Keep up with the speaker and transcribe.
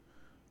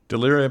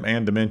Delirium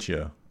and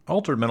dementia.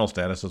 Altered mental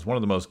status is one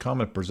of the most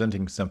common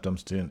presenting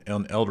symptoms in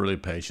elderly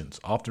patients,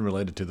 often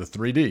related to the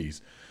three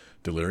Ds: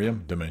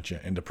 delirium, dementia,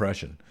 and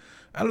depression.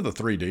 Out of the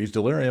three Ds,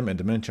 delirium and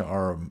dementia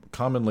are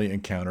commonly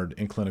encountered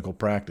in clinical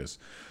practice.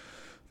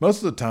 Most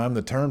of the time,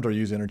 the terms are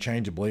used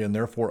interchangeably and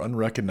therefore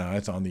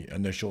unrecognized on the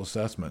initial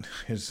assessment.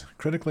 It's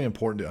critically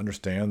important to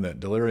understand that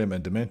delirium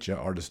and dementia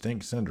are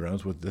distinct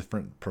syndromes with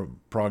different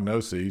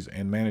prognoses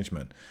and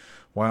management.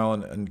 While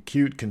an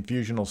acute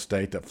confusional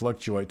state that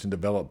fluctuates and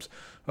develops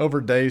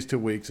over days to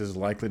weeks is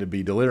likely to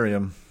be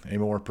delirium, a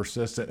more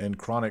persistent and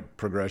chronic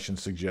progression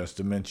suggests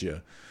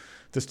dementia.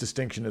 This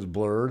distinction is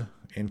blurred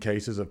in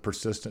cases of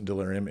persistent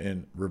delirium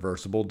and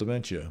reversible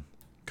dementia.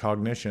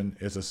 Cognition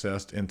is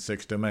assessed in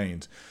 6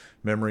 domains: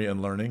 memory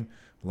and learning,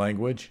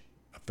 language,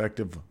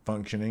 affective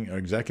functioning or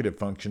executive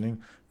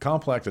functioning,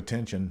 complex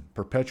attention,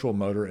 perpetual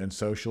motor, and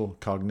social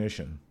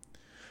cognition.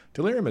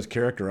 Delirium is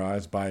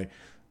characterized by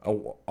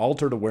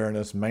altered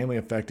awareness mainly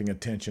affecting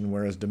attention,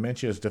 whereas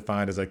dementia is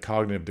defined as a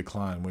cognitive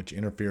decline, which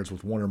interferes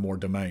with one or more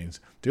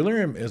domains.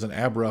 Delirium is an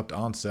abrupt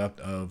onset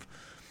of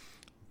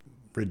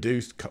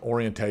reduced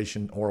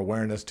orientation or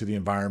awareness to the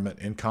environment,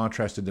 in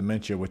contrast to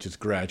dementia, which is a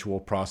gradual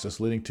process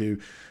leading to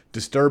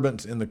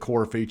disturbance in the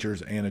core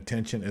features, and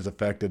attention is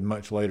affected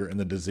much later in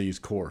the disease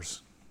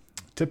course.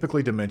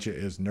 Typically, dementia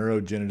is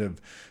neurodegenerative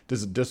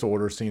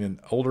disorder seen in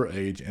older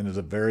age and is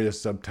of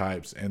various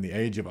subtypes and the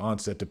age of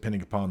onset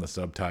depending upon the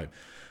subtype.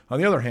 On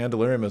the other hand,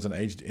 delirium is an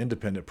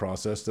age-independent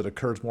process that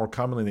occurs more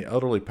commonly in the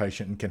elderly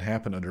patient and can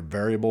happen under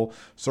variable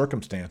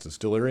circumstances.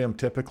 Delirium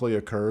typically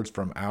occurs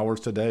from hours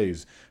to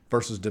days,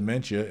 versus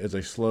dementia is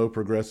a slow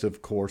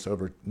progressive course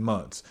over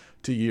months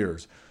to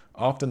years.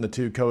 Often the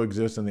two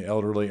coexist in the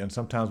elderly, and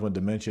sometimes when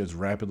dementia is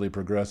rapidly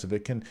progressive,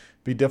 it can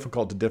be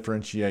difficult to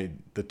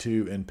differentiate the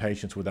two in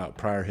patients without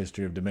prior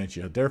history of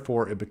dementia.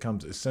 Therefore, it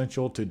becomes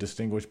essential to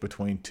distinguish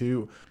between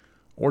two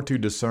or to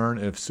discern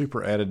if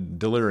superadded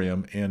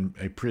delirium in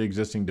a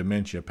pre-existing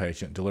dementia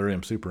patient,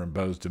 delirium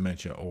superimposed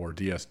dementia or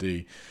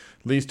DSD,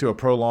 leads to a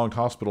prolonged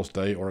hospital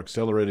stay or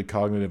accelerated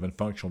cognitive and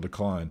functional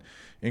decline,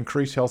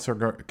 increased health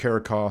care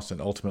costs, and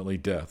ultimately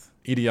death.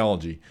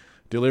 Etiology.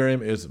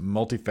 Delirium is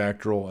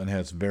multifactorial and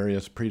has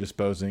various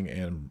predisposing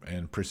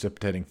and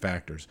precipitating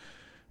factors.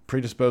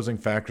 Predisposing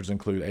factors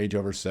include age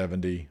over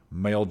 70,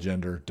 male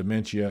gender,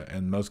 dementia,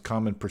 and most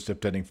common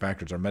precipitating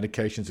factors are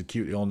medications,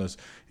 acute illness,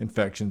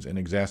 infections, and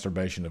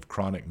exacerbation of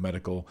chronic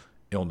medical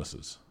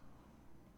illnesses.